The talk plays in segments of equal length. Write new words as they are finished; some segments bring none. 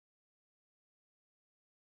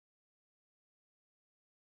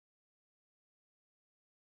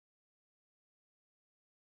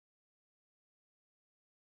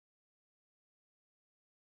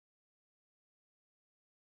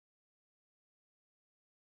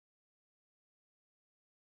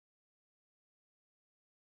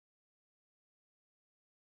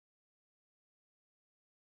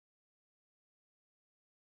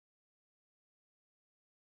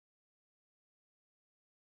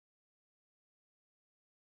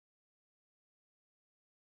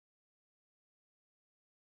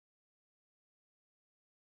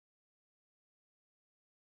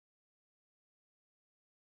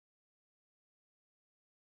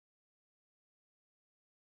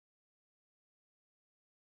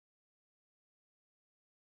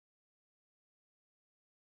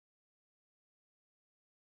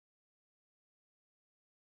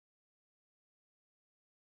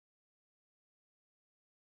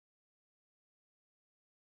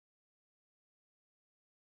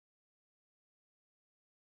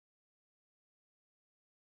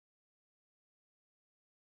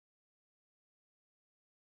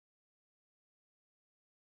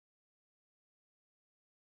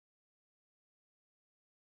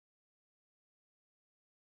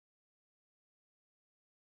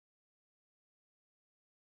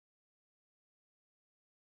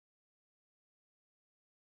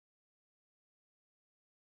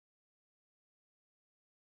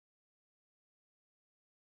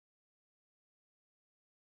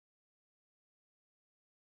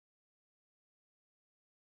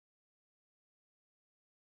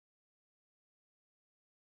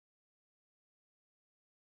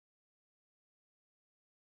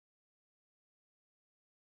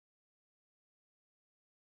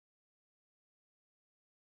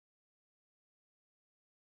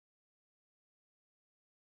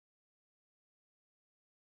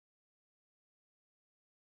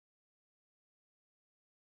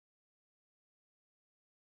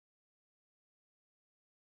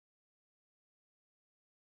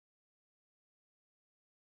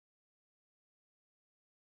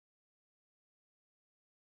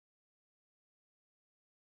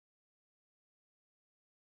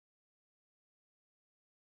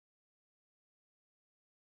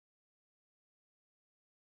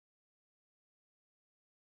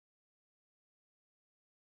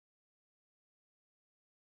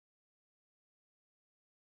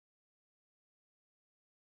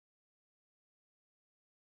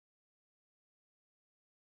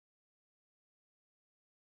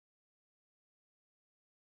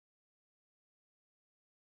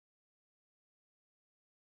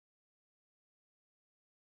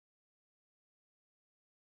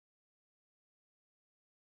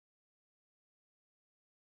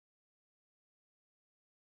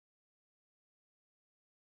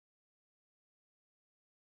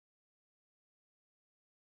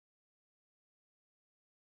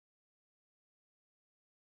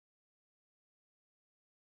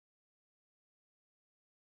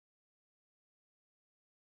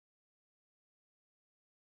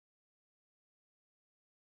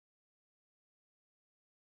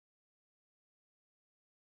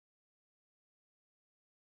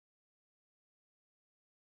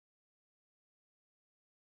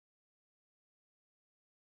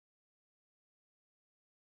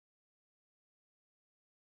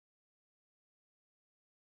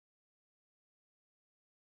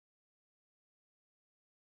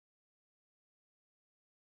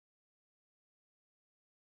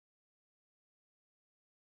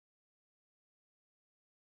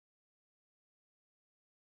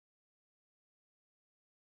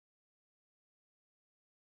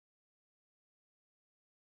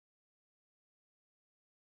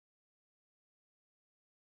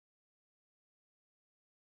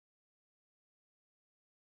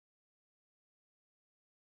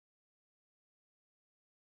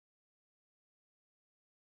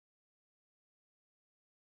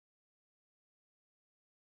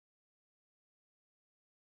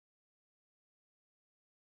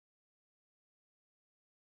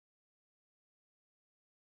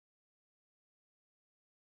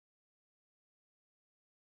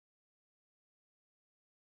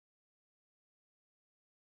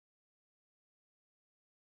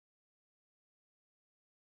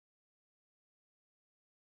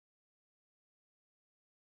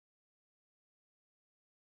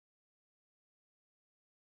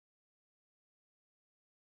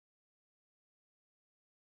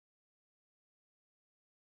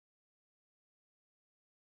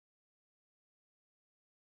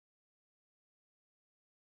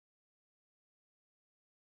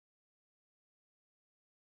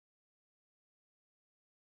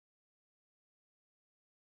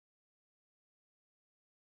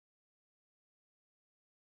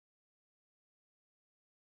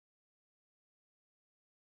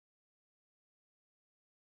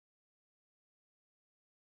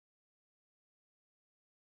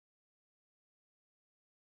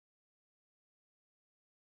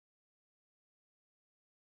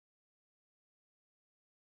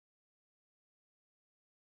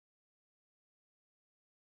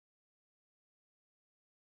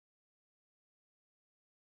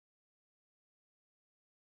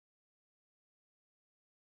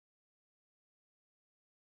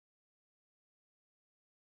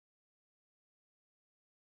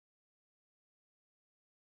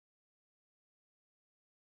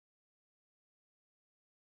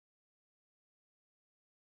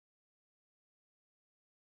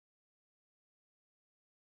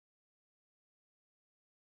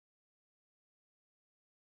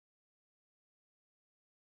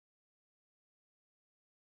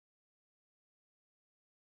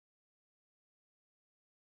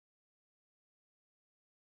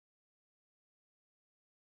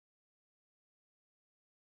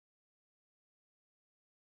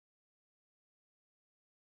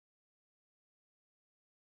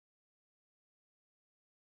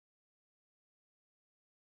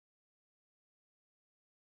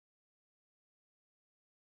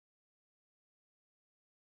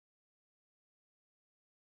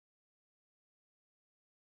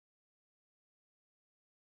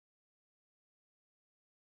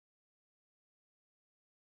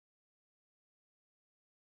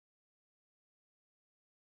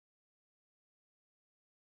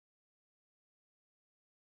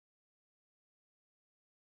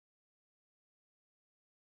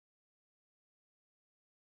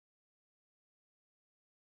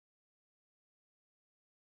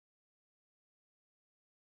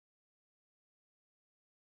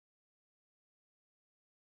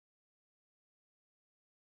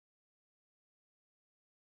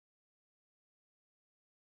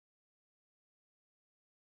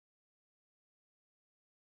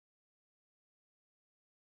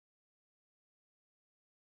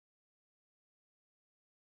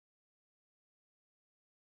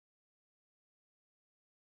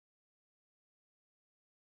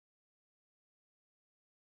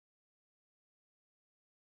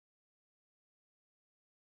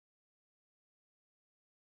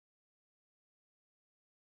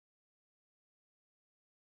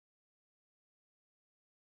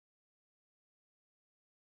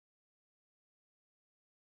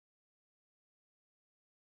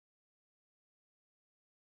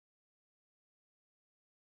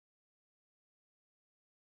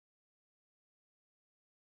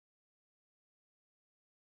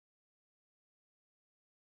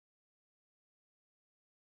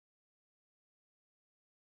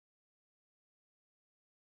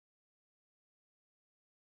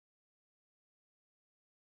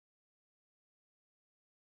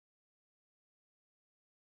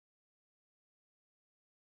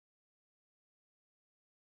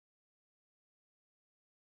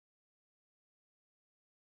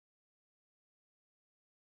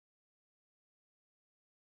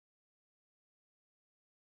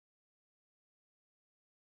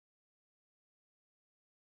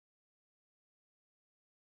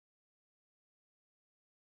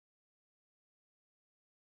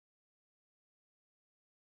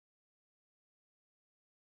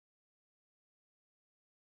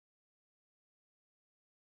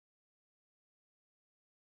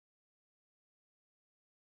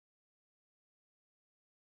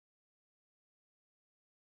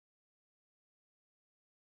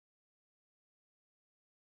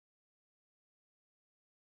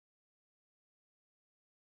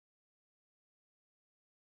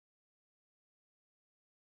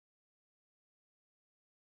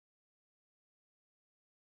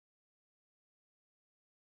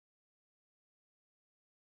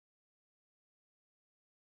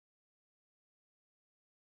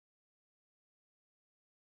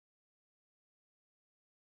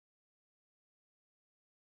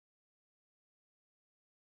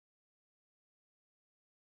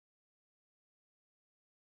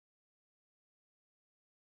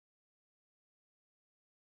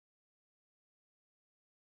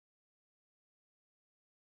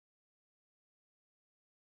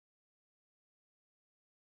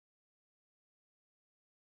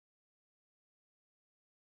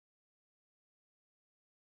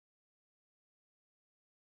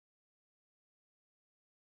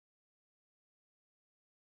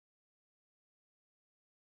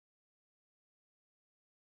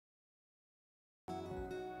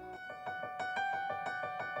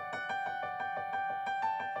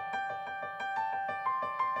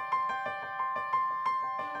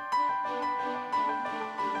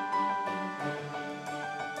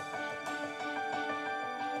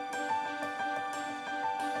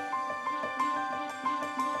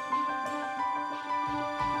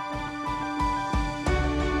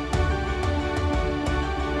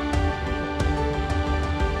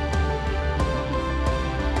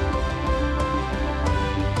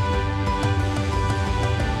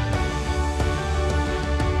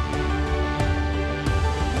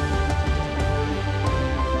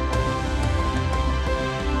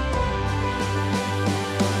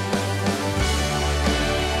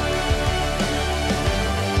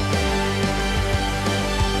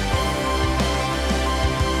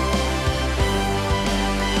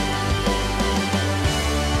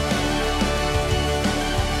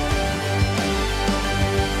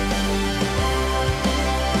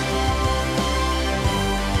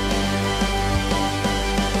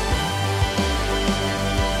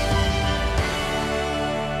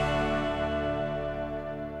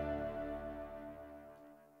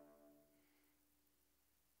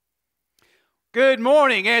Good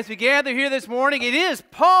morning. As we gather here this morning, it is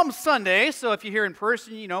Palm Sunday, so if you're here in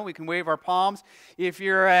person, we can wave our palms. If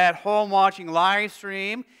you're at home watching live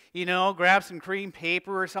stream, grab some cream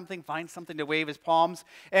paper or something, find something to wave his palms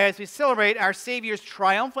as we celebrate our Savior's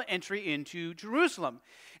triumphal entry into Jerusalem.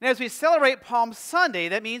 And as we celebrate Palm Sunday,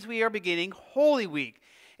 that means we are beginning Holy Week.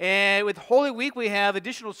 And with Holy Week, we have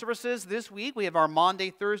additional services this week. We have our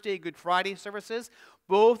Maundy, Thursday, Good Friday services.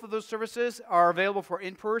 Both of those services are available for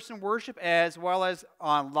in-person worship as well as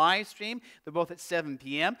on live stream. They're both at 7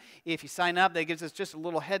 p.m. If you sign up, that gives us just a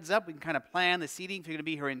little heads up. We can kind of plan the seating if you're going to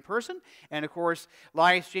be here in person. And, of course,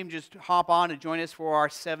 live stream, just hop on and join us for our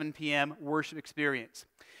 7 p.m. worship experience.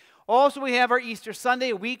 Also, we have our Easter Sunday.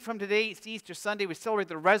 A week from today, it's Easter Sunday. We celebrate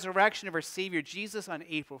the resurrection of our Savior Jesus on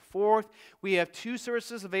April 4th. We have two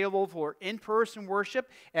services available for in-person worship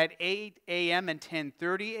at 8 a.m. and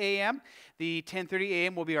 10:30 a.m. The 10:30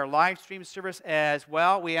 a.m. will be our live stream service as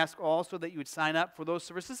well. We ask also that you would sign up for those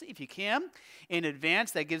services if you can in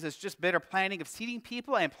advance. That gives us just better planning of seating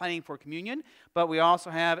people and planning for communion. But we also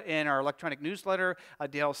have in our electronic newsletter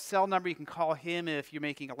Dale's cell number. You can call him if you're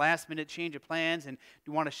making a last-minute change of plans and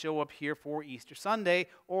you want to show up here for Easter Sunday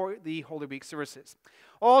or the Holy Week services.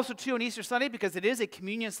 Also, too, on Easter Sunday, because it is a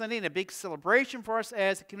Communion Sunday and a big celebration for us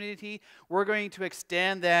as a community, we're going to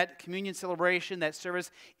extend that communion celebration, that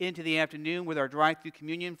service, into the afternoon with our drive-through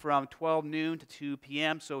communion from 12 noon to 2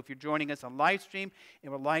 p.m. So if you're joining us on live stream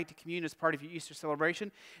and would like to commune as part of your Easter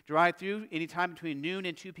celebration, drive through anytime between noon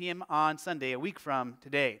and 2 p.m. on Sunday, a week from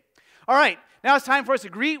today. All right, now it's time for us to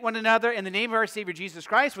greet one another in the name of our Savior Jesus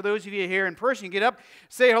Christ. For those of you here in person, you get up,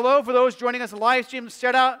 say hello. For those joining us on live stream,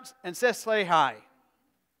 shout out and say hi.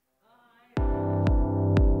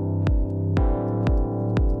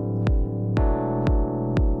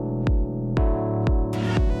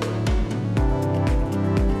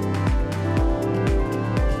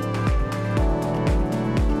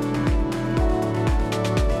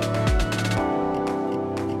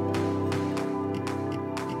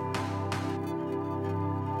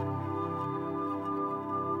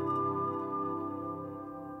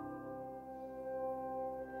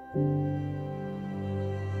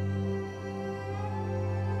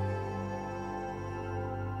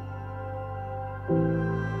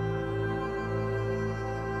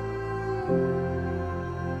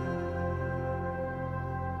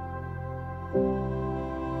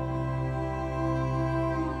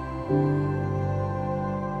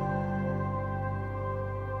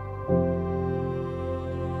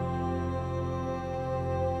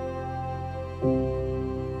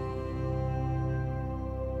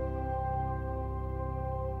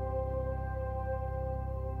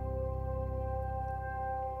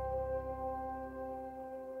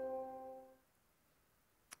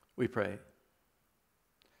 We pray.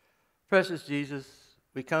 Precious Jesus,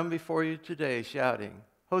 we come before you today shouting,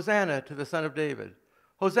 Hosanna to the Son of David,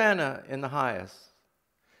 Hosanna in the highest.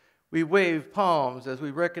 We wave palms as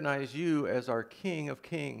we recognize you as our King of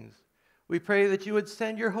Kings. We pray that you would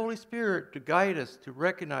send your Holy Spirit to guide us to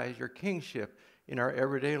recognize your kingship in our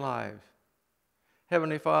everyday lives.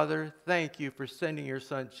 Heavenly Father, thank you for sending your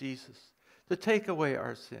Son Jesus to take away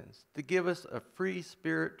our sins, to give us a free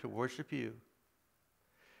spirit to worship you.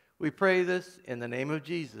 We pray this in the name of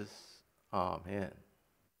Jesus. Amen.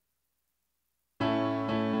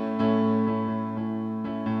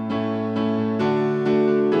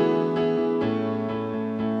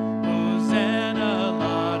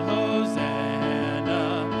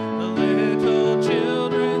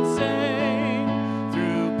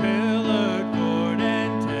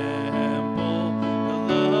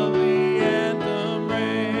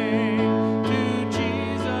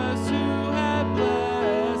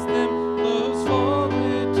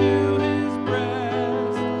 Folded to his breast.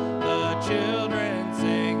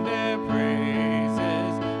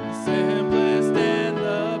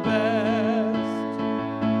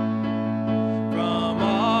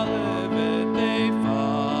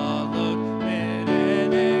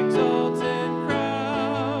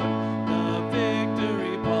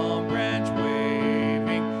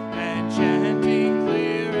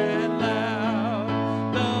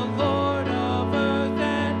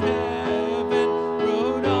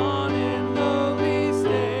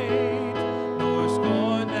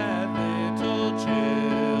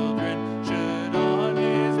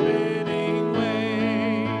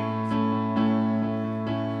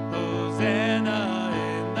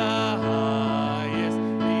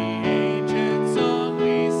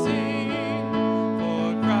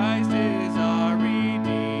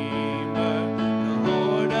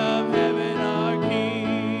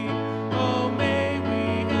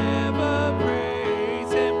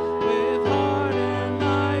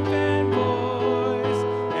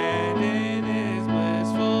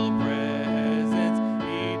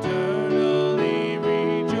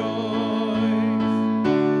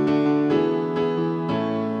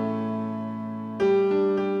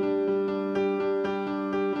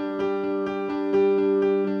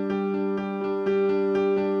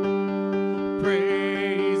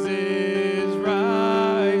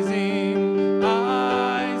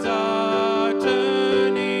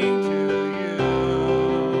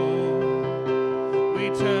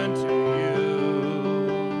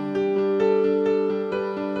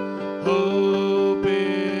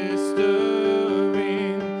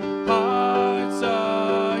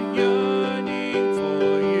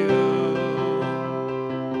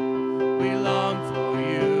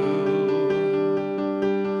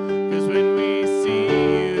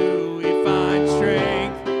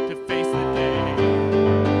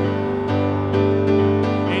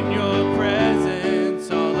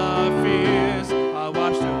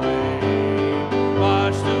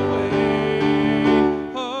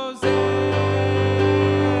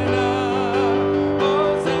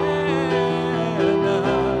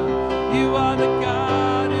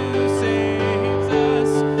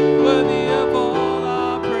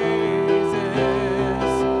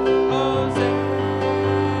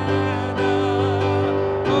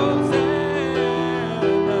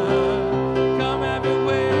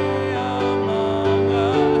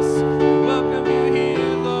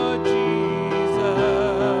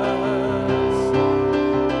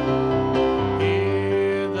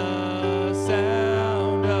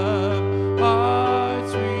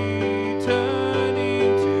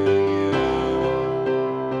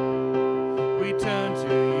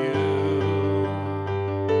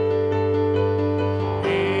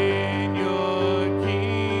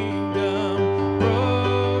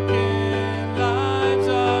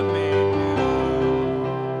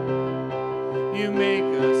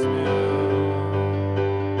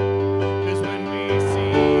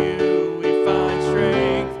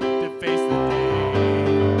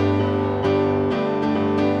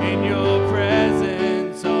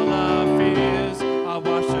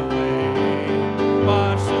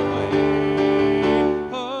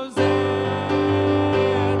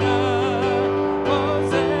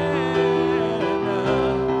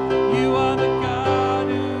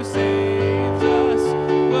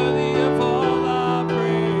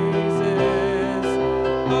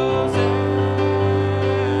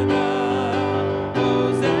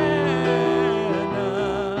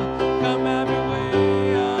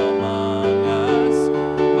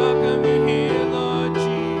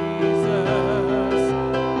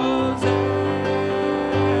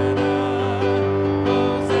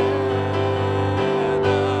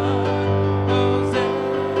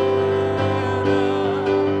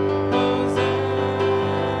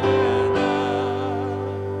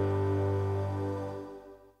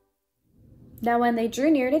 Now when they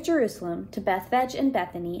drew near to Jerusalem, to Bethphage and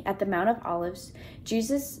Bethany at the Mount of Olives,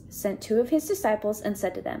 Jesus sent 2 of his disciples and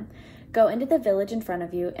said to them, "Go into the village in front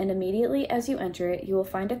of you, and immediately as you enter it, you will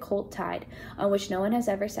find a colt tied, on which no one has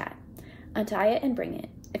ever sat. Untie it and bring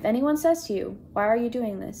it. If anyone says to you, 'Why are you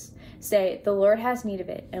doing this?' say, 'The Lord has need of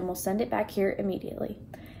it, and will send it back here immediately.'"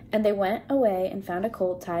 And they went away and found a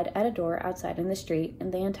colt tied at a door outside in the street,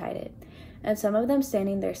 and they untied it. And some of them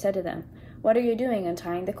standing there said to them, "What are you doing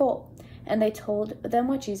untying the colt?" And they told them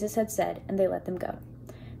what Jesus had said, and they let them go.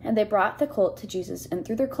 And they brought the colt to Jesus and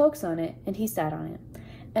threw their cloaks on it, and he sat on it.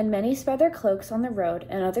 And many spread their cloaks on the road,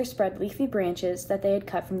 and others spread leafy branches that they had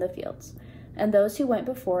cut from the fields. And those who went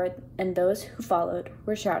before and those who followed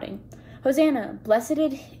were shouting, "Hosanna! Blessed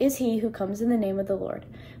is he who comes in the name of the Lord.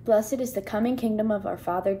 Blessed is the coming kingdom of our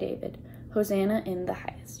father David. Hosanna in the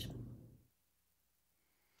highest."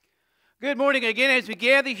 Good morning again. As we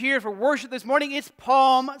gather here for worship this morning, it's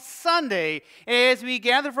Palm Sunday. As we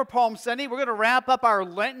gather for Palm Sunday, we're going to wrap up our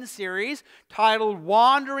Lenten series titled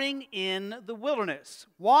Wandering in the Wilderness.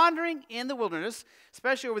 Wandering in the Wilderness,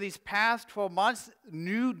 especially over these past 12 months,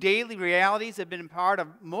 new daily realities have been a part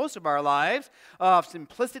of most of our lives, of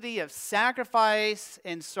simplicity, of sacrifice,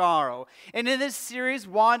 and sorrow. And in this series,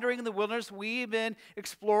 Wandering in the Wilderness, we've been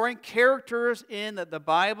exploring characters in the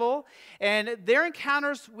Bible and their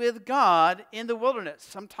encounters with God in the wilderness.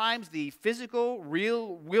 Sometimes the physical,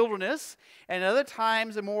 real wilderness, and other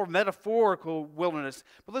times a more metaphorical wilderness.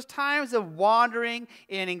 But those times of wandering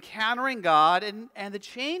and encountering God and the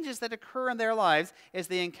changes that occur in their lives as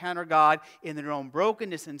they encounter God in their own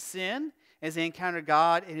brokenness and sin, as they encounter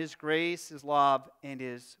God in His grace, His love, and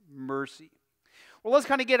His mercy. Well, let's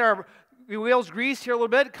kind of get our wheels greased here a little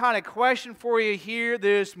bit. Kind of question for you here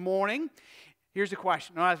this morning. Here's a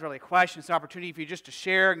question. No, that's really a question. It's an opportunity for you just to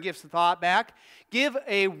share and give some thought back. Give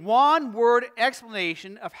a one-word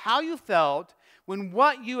explanation of how you felt when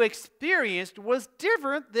what you experienced was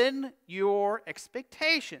different than your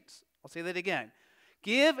expectations. I'll say that again.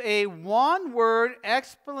 Give a one-word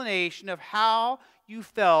explanation of how you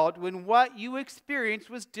felt when what you experienced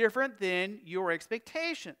was different than your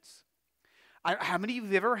expectations. How many of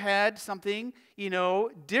you have ever had something,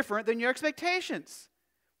 different than your expectations?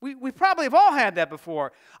 We probably have all had that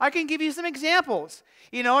before. I can give you some examples.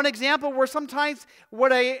 An example where sometimes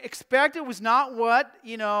what I expected was not what,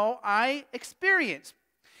 I experienced.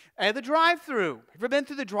 At the drive-thru. Have you ever been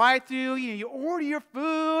through the drive-thru? You order your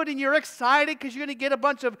food and you're excited because you're going to get a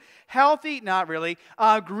bunch of healthy, not really,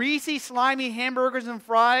 greasy, slimy hamburgers and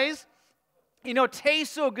fries.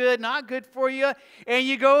 Tastes so good, not good for you. And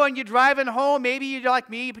you go and you're driving home. Maybe you're like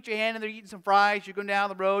me, you put your hand in there, eating some fries. You're going down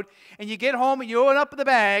the road. And you get home and you open up the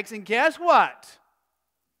bags. And guess what?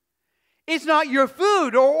 It's not your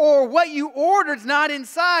food or what you ordered is not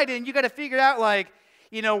inside. And you got to figure out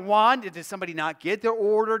one, did somebody not get their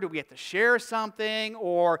order? Do we have to share something?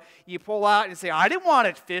 Or you pull out and say, I didn't want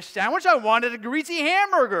a fish sandwich. I wanted a greasy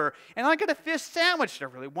hamburger. And I got a fish sandwich. Do I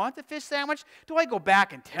really want the fish sandwich? Do I go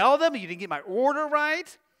back and tell them you didn't get my order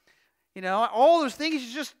right? All those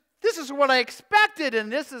things, this is what I expected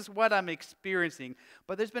and this is what I'm experiencing.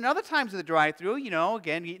 But there's been other times at the drive-thru,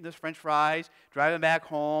 again, eating those French fries, driving back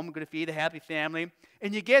home, going to feed a happy family.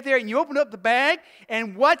 And you get there and you open up the bag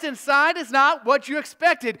and what's inside is not what you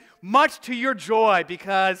expected, much to your joy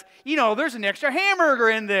because, there's an extra hamburger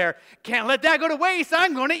in there. Can't let that go to waste.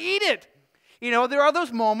 I'm going to eat it. There are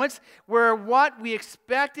those moments where what we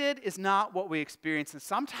expected is not what we experienced. And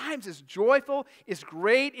sometimes it's joyful, it's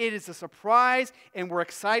great, it is a surprise, and we're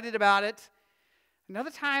excited about it. And other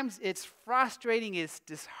times it's frustrating, it's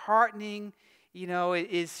disheartening,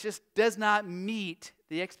 it just does not meet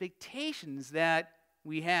the expectations that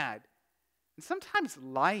we had. And sometimes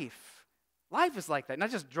life is like that.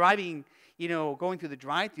 Not just driving, going through the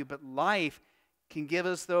drive-thru, but life can give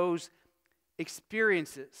us those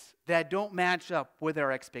experiences that don't match up with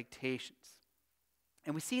our expectations.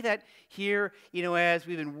 And we see that here, as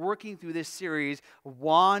we've been working through this series,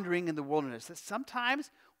 Wandering in the Wilderness, that sometimes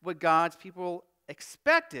what God's people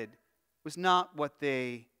expected was not what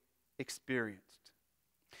they experienced.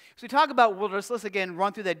 So we talk about wilderness. Let's again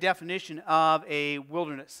run through that definition of a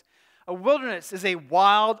wilderness. A wilderness is a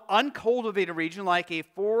wild, uncultivated region like a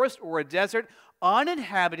forest or a desert,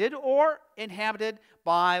 uninhabited or inhabited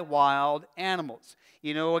by wild animals.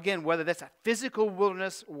 Again, whether that's a physical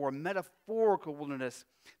wilderness or a metaphorical wilderness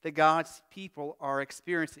that God's people are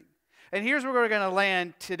experiencing. And here's where we're going to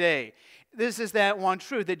land today. This is that one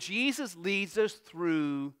truth, that Jesus leads us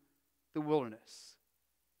through the wilderness.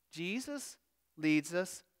 Jesus leads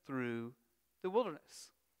us through the wilderness.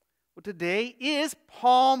 Well, today is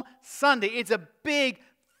Palm Sunday. It's a big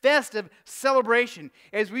festive celebration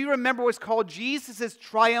as we remember what's called Jesus'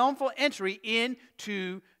 triumphal entry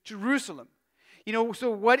into Jerusalem.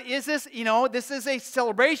 So what is this? This is a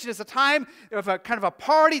celebration. It's a time of a kind of a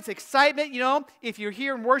party. It's excitement. If you're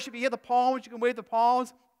here in worship, you hear the palms, you can wave the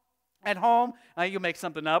palms. At home, you'll make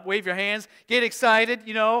something up, wave your hands, get excited,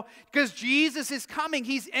 because Jesus is coming.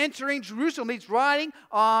 He's entering Jerusalem. He's riding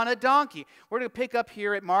on a donkey. We're going to pick up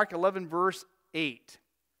here at Mark 11, verse 8.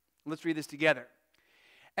 Let's read this together.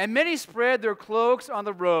 And many spread their cloaks on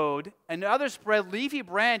the road, and others spread leafy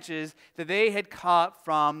branches that they had cut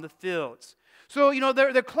from the fields. So,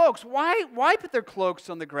 their cloaks. Why put their cloaks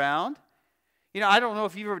on the ground? I don't know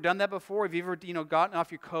if you've ever done that before. Have you ever, gotten off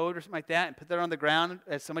your coat or something like that and put that on the ground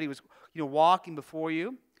as somebody was, walking before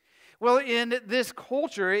you? Well, in this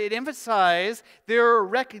culture, it emphasized their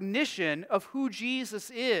recognition of who Jesus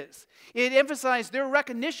is. It emphasized their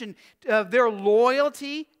recognition of their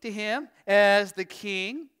loyalty to him as the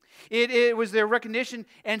king. It was their recognition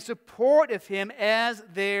and support of him as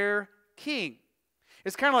their king.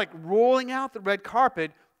 It's kind of like rolling out the red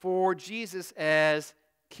carpet for Jesus as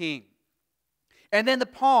king. And then the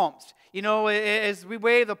palms, as we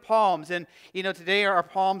wave the palms, and, today our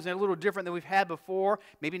palms are a little different than we've had before.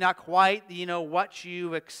 Maybe not quite, what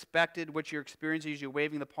you expected, what your experience is, you're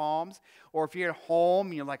waving the palms. Or if you're at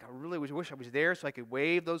home, you're like, I really wish I was there so I could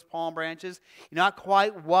wave those palm branches. Not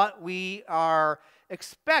quite what we are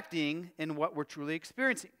expecting and what we're truly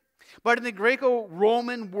experiencing. But in the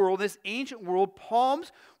Greco-Roman world, this ancient world,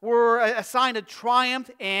 palms were a sign of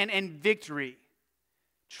triumph and victory.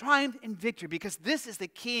 Triumph and victory, because this is the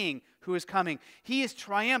king who is coming. He is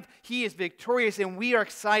triumphant, he is victorious, and we are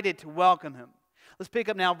excited to welcome him. Let's pick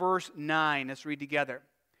up now verse 9. Let's read together.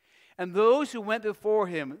 And those who went before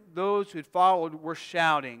him, those who had followed, were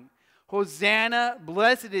shouting, Hosanna,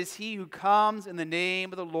 blessed is he who comes in the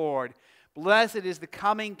name of the Lord. Blessed is the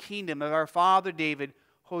coming kingdom of our father David.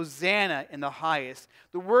 Hosanna in the highest.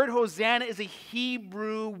 The word Hosanna is a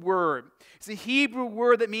Hebrew word. It's a Hebrew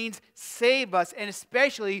word that means save us, and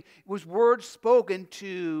especially was words spoken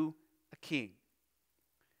to a king.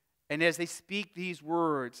 And as they speak these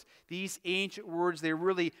words, these ancient words, they're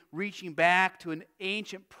really reaching back to an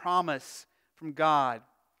ancient promise from God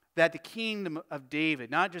that the kingdom of David,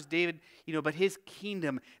 not just David, but his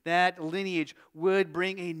kingdom, that lineage would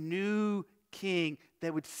bring a new king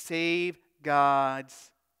that would save God's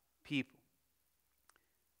people.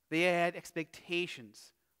 They had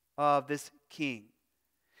expectations of this king.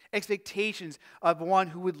 Expectations of one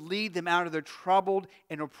who would lead them out of their troubled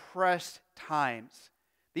and oppressed times.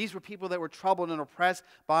 These were people that were troubled and oppressed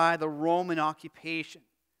by the Roman occupation.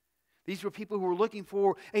 These were people who were looking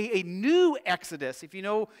for a new exodus. If you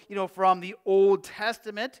know from the Old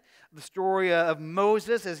Testament, the story of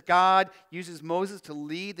Moses, as God uses Moses to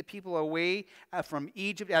lead the people away from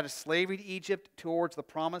Egypt, out of slavery to Egypt, towards the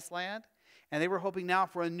Promised Land. And they were hoping now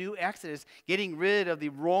for a new exodus, getting rid of the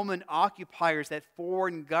Roman occupiers, that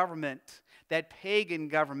foreign government, that pagan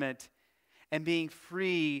government, and being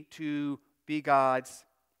free to be God's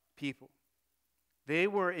people. They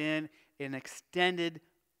were in an extended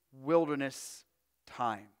wilderness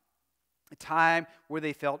time. A time where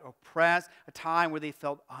they felt oppressed, a time where they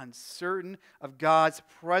felt uncertain of God's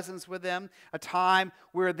presence with them, a time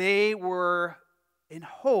where they were in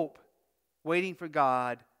hope, waiting for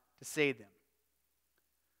God to save them.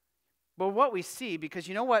 But what we see, because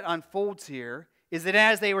what unfolds here, is that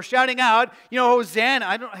as they were shouting out,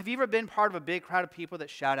 Hosanna, have you ever been part of a big crowd of people that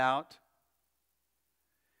shout out?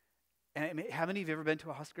 And haven't you ever been to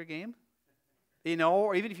a Husker game?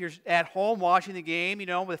 Or even if you're at home watching the game,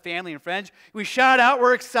 with family and friends, we shout out,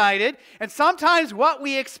 we're excited. And sometimes what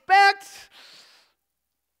we expect,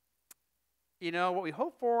 what we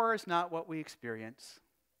hope for is not what we experience.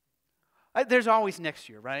 There's always next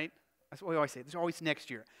year, right? That's what we always say. There's always next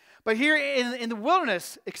year. But here in the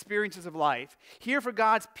wilderness experiences of life, here for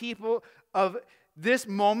God's people of this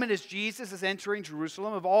moment as Jesus is entering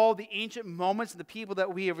Jerusalem, of all the ancient moments and the people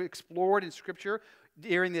that we have explored in Scripture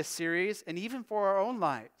during this series, and even for our own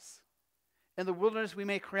lives. In the wilderness, we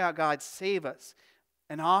may cry out, God, save us.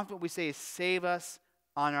 And often what we say is, save us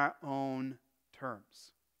on our own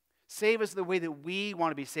terms. Save us the way that we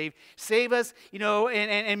want to be saved. Save us,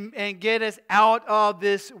 and get us out of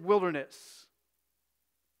this wilderness.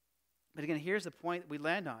 But again, here's the point that we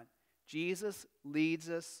land on. Jesus leads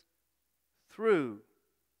us through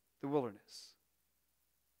the wilderness.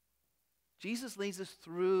 Jesus leads us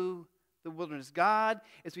through the wilderness. God,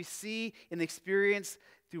 as we see in the experience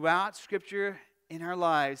throughout Scripture in our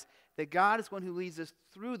lives, that God is one who leads us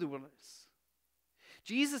through the wilderness.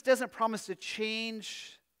 Jesus doesn't promise to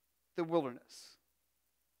change the wilderness.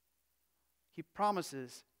 He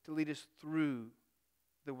promises to lead us through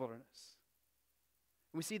the wilderness.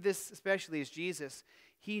 And we see this especially as Jesus.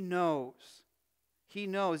 He knows,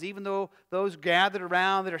 even though those gathered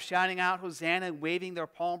around that are shouting out Hosanna and waving their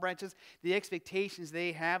palm branches, the expectations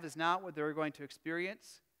they have is not what they're going to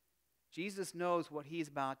experience. Jesus knows what he's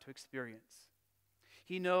about to experience.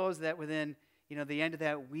 He knows that within the end of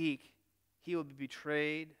that week, he will be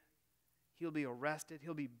betrayed, he'll be arrested,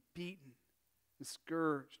 he'll be beaten and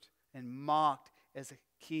scourged and mocked as a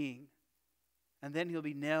king. And then he'll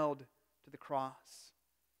be nailed to the cross.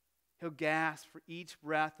 He'll gasp for each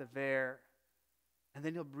breath of air. And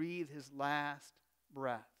then he'll breathe his last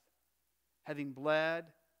breath, having bled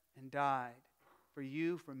and died for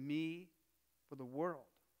you, for me, for the world.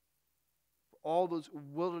 For all those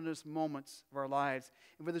wilderness moments of our lives.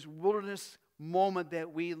 And for this wilderness moment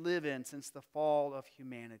that we live in since the fall of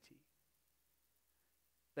humanity.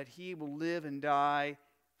 That he will live and die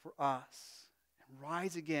for us and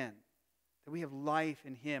rise again. That we have life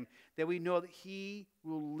in him. That we know that he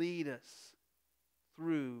will lead us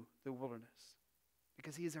through the wilderness.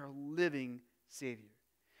 Because he is our living Savior.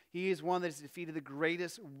 He is one that has defeated the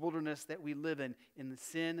greatest wilderness that we live in the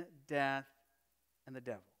sin, death, and the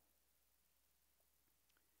devil.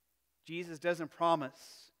 Jesus doesn't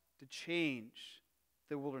promise to change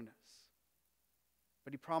the wilderness,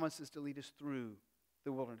 but he promises to lead us through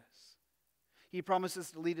the wilderness. He promises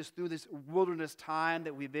to lead us through this wilderness time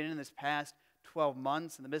that we've been in this past 12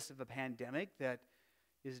 months in the midst of a pandemic that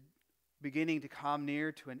is beginning to come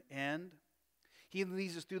near to an end. He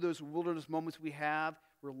leads us through those wilderness moments we have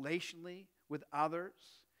relationally with others,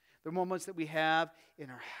 the moments that we have in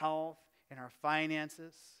our health, in our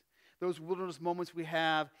finances, those wilderness moments we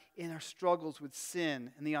have in our struggles with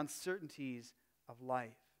sin and the uncertainties of life.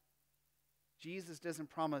 Jesus doesn't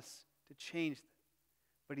promise to change them,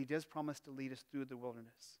 but he does promise to lead us through the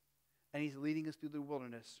wilderness. And he's leading us through the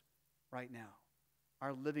wilderness right now.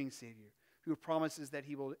 Our living Savior, who promises that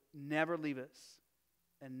he will never leave us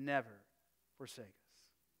and never forsake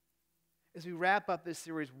us. As we wrap up this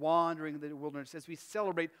series, Wandering the Wilderness, as we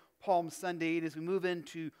celebrate Palm Sunday, and as we move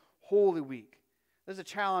into Holy Week, there's a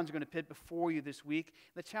challenge I'm going to put before you this week.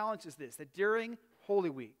 The challenge is this, that during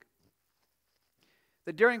Holy Week,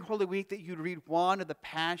 that you'd read one of the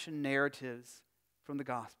passion narratives from the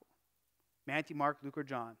gospel. Matthew, Mark, Luke, or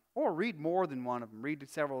John. Or read more than one of them. Read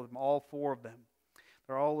several of them, all four of them.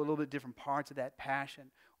 They're all a little bit different parts of that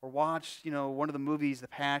passion. Or watch, one of the movies, The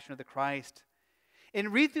Passion of the Christ.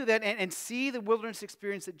 And read through that and see the wilderness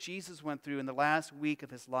experience that Jesus went through in the last week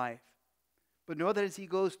of his life. But know that as he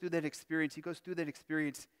goes through that experience, he goes through that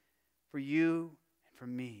experience for you and for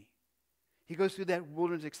me. He goes through that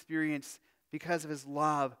wilderness experience because of his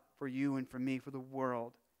love for you and for me, for the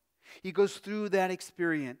world. He goes through that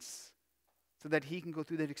experience so that he can go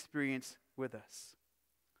through that experience with us.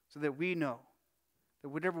 So that we know that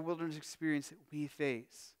whatever wilderness experience that we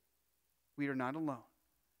face, we are not alone.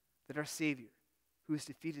 That our Savior, who has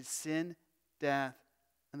defeated sin, death,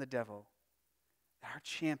 and the devil, our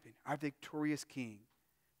champion, our victorious King,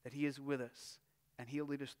 that he is with us, and he'll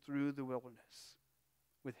lead us through the wilderness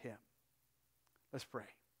with him. Let's pray.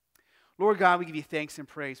 Lord God, we give you thanks and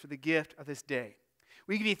praise for the gift of this day.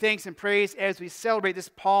 We give you thanks and praise as we celebrate this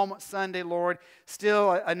Palm Sunday, Lord.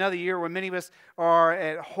 Still another year where many of us are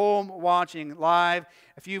at home watching live.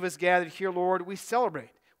 A few of us gathered here, Lord. We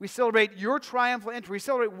celebrate. We celebrate your triumphal entry. We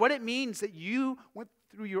celebrate what it means that you went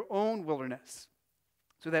through your own wilderness.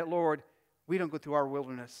 So that, Lord, we don't go through our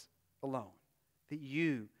wilderness alone. That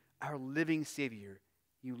you, our living Savior,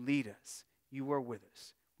 you lead us. You are with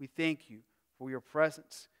us. We thank you for your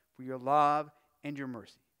presence, for your love, and your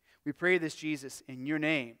mercy. We pray this, Jesus, in your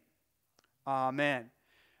name. Amen.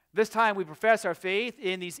 This time we profess our faith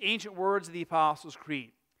in these ancient words of the Apostles'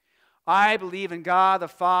 Creed. I believe in God the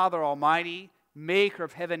Father Almighty, maker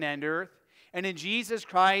of heaven and earth, and in Jesus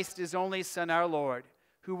Christ, his only Son, our Lord,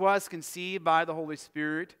 who was conceived by the Holy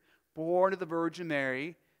Spirit, born of the Virgin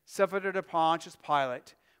Mary, suffered under Pontius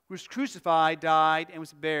Pilate, was crucified, died, and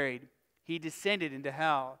was buried. He descended into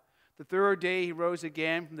hell. The third day he rose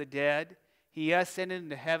again from the dead. He ascended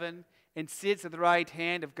into heaven and sits at the right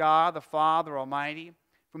hand of God the Father Almighty.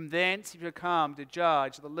 From thence he will come to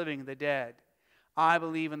judge the living and the dead. I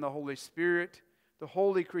believe in the Holy Spirit, the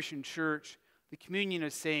holy Christian church, the communion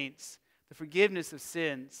of saints, the forgiveness of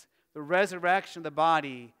sins, the resurrection of the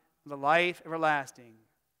body, and the life everlasting.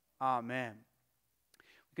 Amen.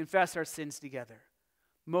 We confess our sins together.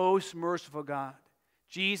 Most merciful God,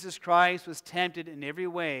 Jesus Christ was tempted in every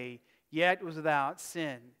way, yet was without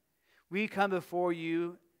sin. We come before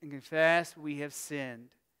you and confess we have sinned.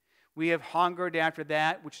 We have hungered after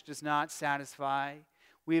that which does not satisfy.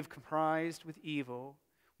 We have comprised with evil.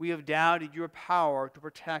 We have doubted your power to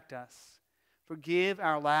protect us. Forgive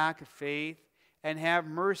our lack of faith and have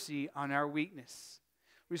mercy on our weakness.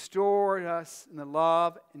 Restore us in the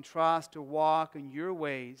love and trust to walk in your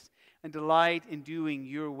ways and delight in doing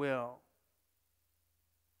your will.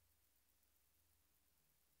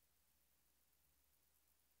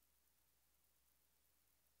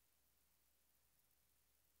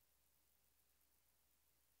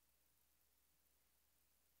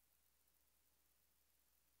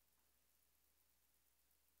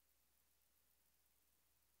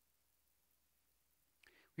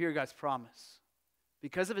 We hear God's promise.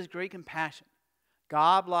 Because of his great compassion,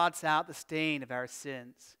 God blots out the stain of our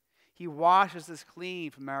sins. He washes us clean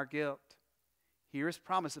from our guilt. Hear his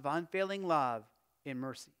promise of unfailing love and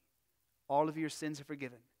mercy. All of your sins are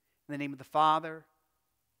forgiven. In the name of the Father,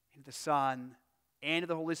 and of the Son, and of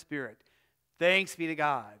the Holy Spirit. Thanks be to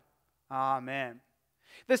God. Amen.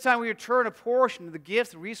 This time we return a portion of the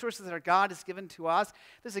gifts and resources that our God has given to us.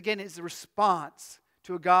 This again is a response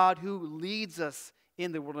to a God who leads us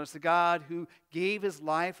in the wilderness, the God who gave his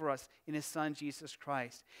life for us in his Son, Jesus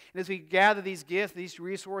Christ. And as we gather these gifts, these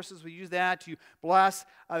resources, we use that to bless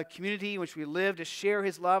the community in which we live, to share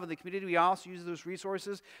his love in the community. We also use those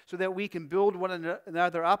resources so that we can build one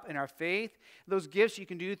another up in our faith. Those gifts you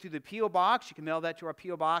can do through the P.O. Box. You can mail that to our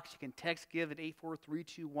P.O. Box. You can text give at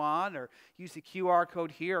 84321 or use the QR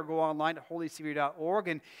code here or go online to holysavior.org.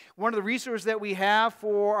 And one of the resources that we have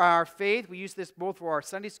for our faith, we use this both for our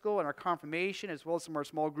Sunday school and our confirmation as well as some of our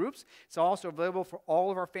small groups. It's also available for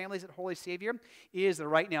all of our families at Holy Savior, is the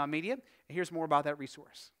Right Now Media. And here's more about that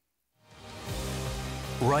resource.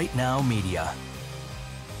 Right Now Media.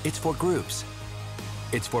 It's for groups.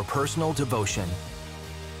 It's for personal devotion.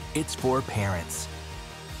 It's for parents.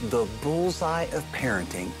 The bullseye of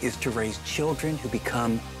parenting is to raise children who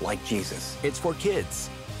become like Jesus. It's for kids.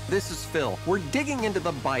 This is Phil. We're digging into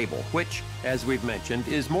the Bible, which, as we've mentioned,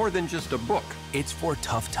 is more than just a book. It's for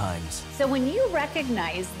tough times. So when you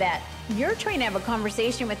recognize that you're trying to have a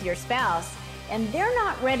conversation with your spouse and they're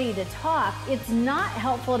not ready to talk, it's not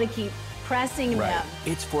helpful to keep pressing them.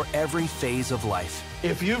 It's for every phase of life.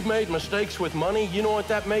 If you've made mistakes with money, you know what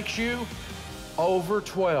that makes you? Over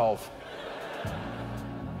 12.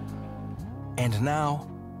 And now,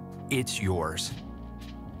 it's yours.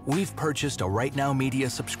 We've purchased a Right Now Media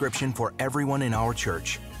subscription for everyone in our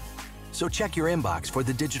church. So check your inbox for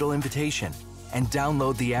the digital invitation and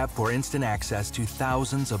download the app for instant access to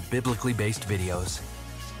thousands of biblically based videos.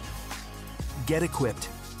 Get equipped.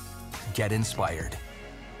 Get inspired.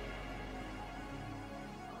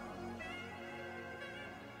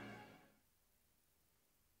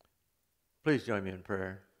 Please join me in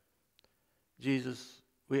prayer. Jesus,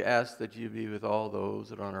 we ask that you be with all those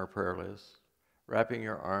that are on our prayer list, wrapping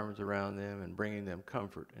your arms around them and bringing them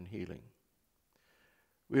comfort and healing.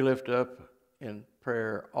 We lift up in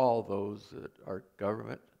prayer all those that our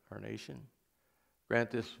government, our nation.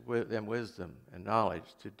 Grant them wisdom and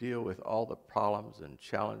knowledge to deal with all the problems and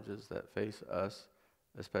challenges that face us,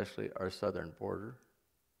 especially our southern border.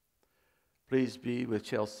 Please be with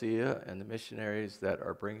Chelsea and the missionaries that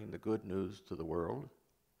are bringing the good news to the world.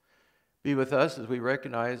 Be with us as we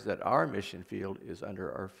recognize that our mission field is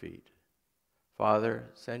under our feet. Father,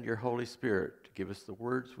 send your Holy Spirit to give us the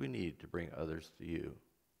words we need to bring others to you.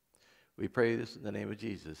 We pray this in the name of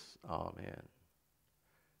Jesus. Amen.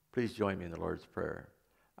 Please join me in the Lord's Prayer.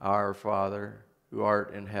 Our Father, who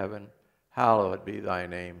art in heaven, hallowed be thy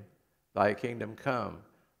name. Thy kingdom come,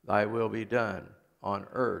 thy will be done, on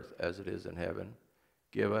earth as it is in heaven.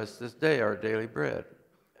 Give us this day our daily bread,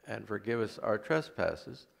 and forgive us our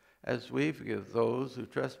trespasses, as we forgive those who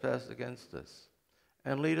trespass against us.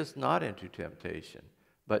 And lead us not into temptation,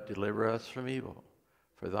 but deliver us from evil.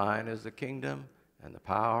 For thine is the kingdom, and the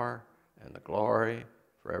power, and the glory,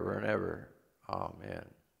 forever and ever. Amen.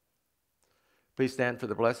 Please stand for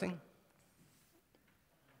the blessing.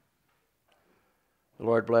 The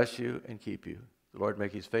Lord bless you and keep you. The Lord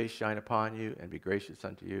make his face shine upon you and be gracious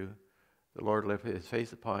unto you. The Lord lift his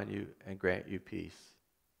face upon you and grant you peace.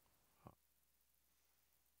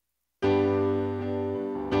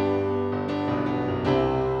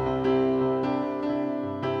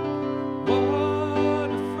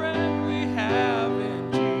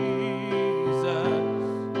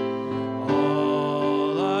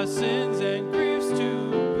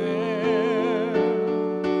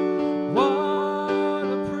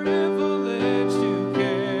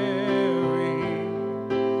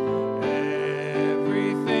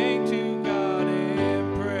 Everything to God.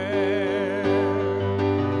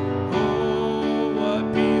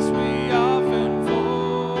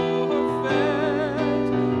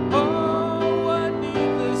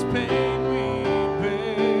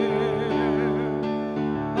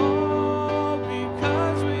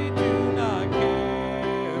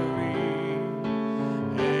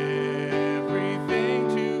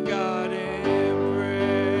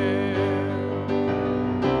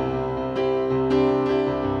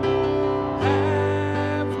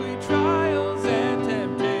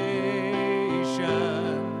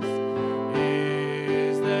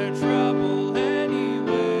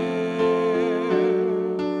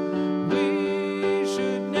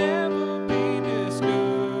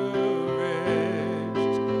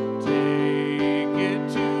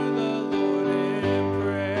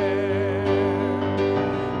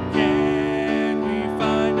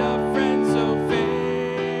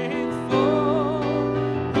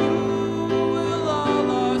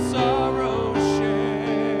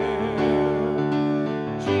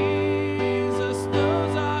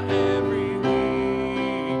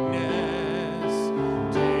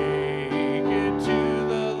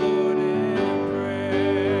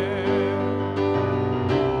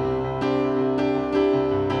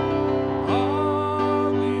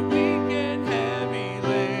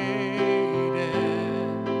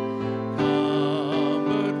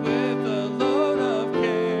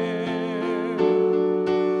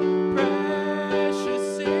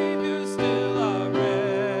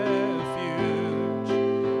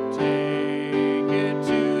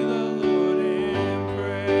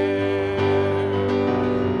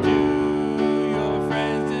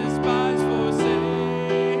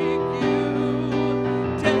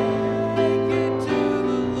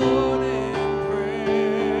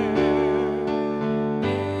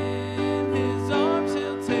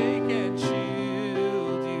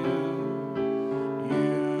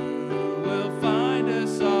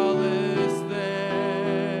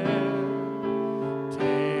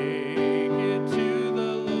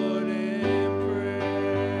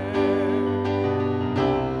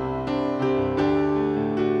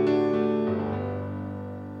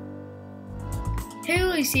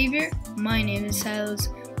 Holy Savior, my name is Silas.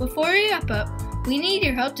 Before we wrap up, we need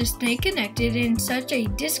your help to stay connected in such a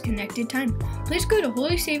disconnected time. Please go to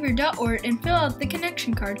holysavior.org and fill out the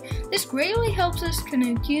connection card. This greatly helps us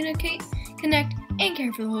communicate, connect, and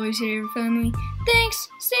care for the Holy Savior family. Thanks,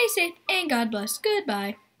 stay safe, and God bless.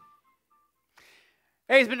 Goodbye.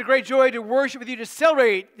 Hey, it's been a great joy to worship with you, to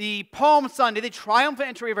celebrate the Palm Sunday, the triumphant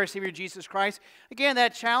entry of our Savior Jesus Christ. Again,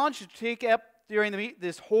 that challenge to take up during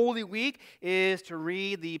this Holy Week is to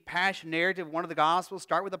read the Passion narrative, one of the Gospels.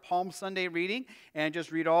 Start with the Palm Sunday reading and just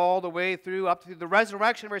read all the way through up to the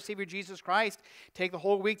resurrection of our Savior Jesus Christ. Take the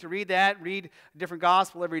whole week to read that. Read a different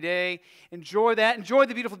Gospel every day. Enjoy that. Enjoy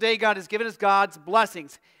the beautiful day God has given us. God's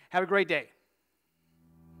blessings. Have a great day.